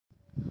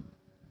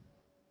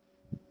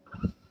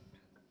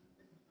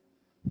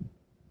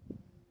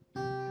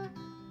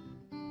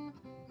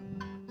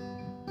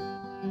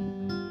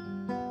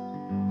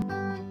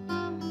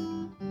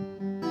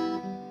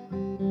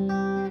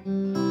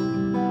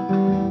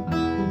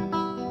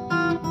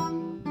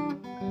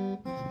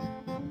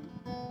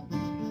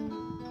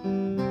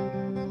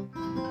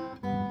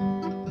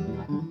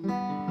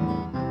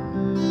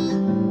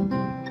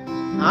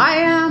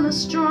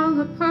as strong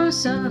a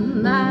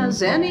person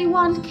as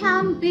anyone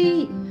can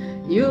be.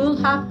 You'll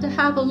have to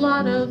have a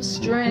lot of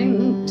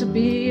strength to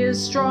be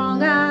as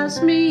strong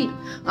as me.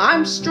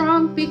 I'm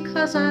strong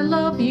because I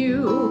love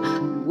you,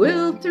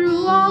 will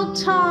through all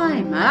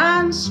time,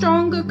 and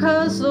stronger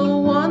 'cause the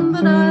one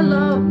that I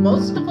love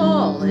most of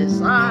all is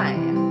I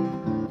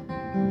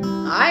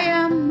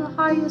am the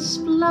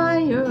highest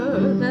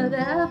flyer that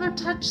ever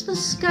touched the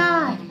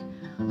sky.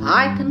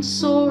 I can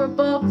soar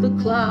above the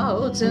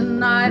clouds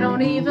and I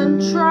don't even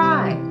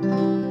try.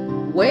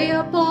 Way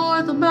up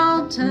o'er the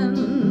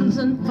mountains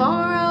and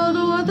far out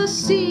o'er the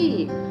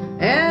sea,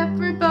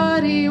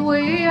 everybody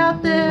way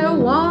out there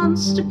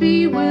wants to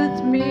be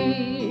with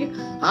me.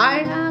 I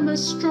am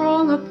as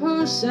strong a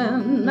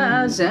person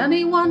as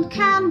anyone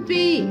can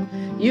be.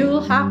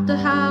 You'll have to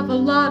have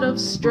a lot of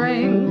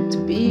strength to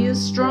be as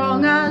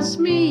strong as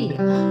me.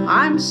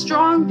 I'm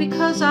strong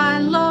because I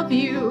love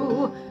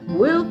you,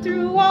 will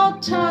through all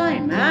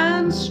time,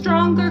 and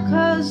stronger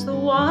 'cause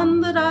the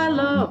one that I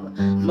love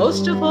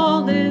most of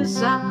all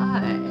is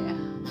I.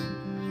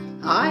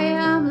 I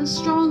am a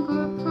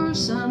stronger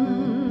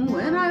person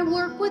when I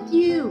work with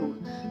you,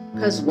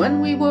 'cause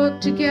when we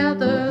work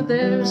together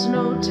there's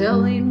no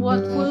telling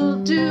what we'll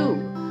do.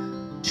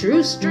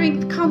 True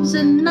strength comes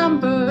in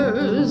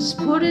numbers,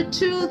 put it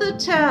to the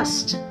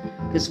test,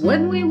 'cause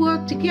when we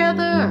work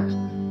together,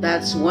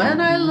 that's when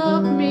I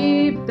love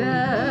me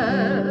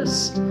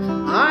best.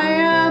 I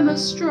am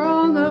as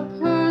strong a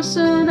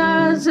person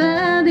as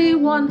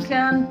anyone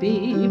can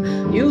be.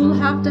 You'll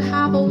have to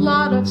have a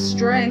lot of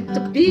strength to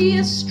be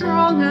as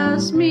strong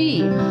as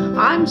me.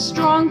 I'm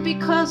strong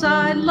because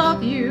I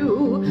love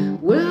you,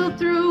 will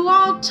through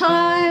all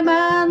time,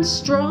 and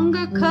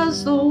stronger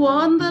 'cause the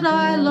one that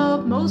I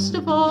love most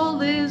of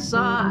all is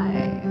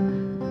I.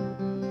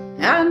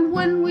 And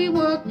when we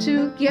work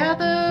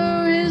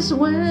together is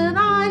when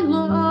I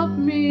love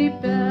me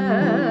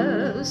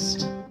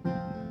best.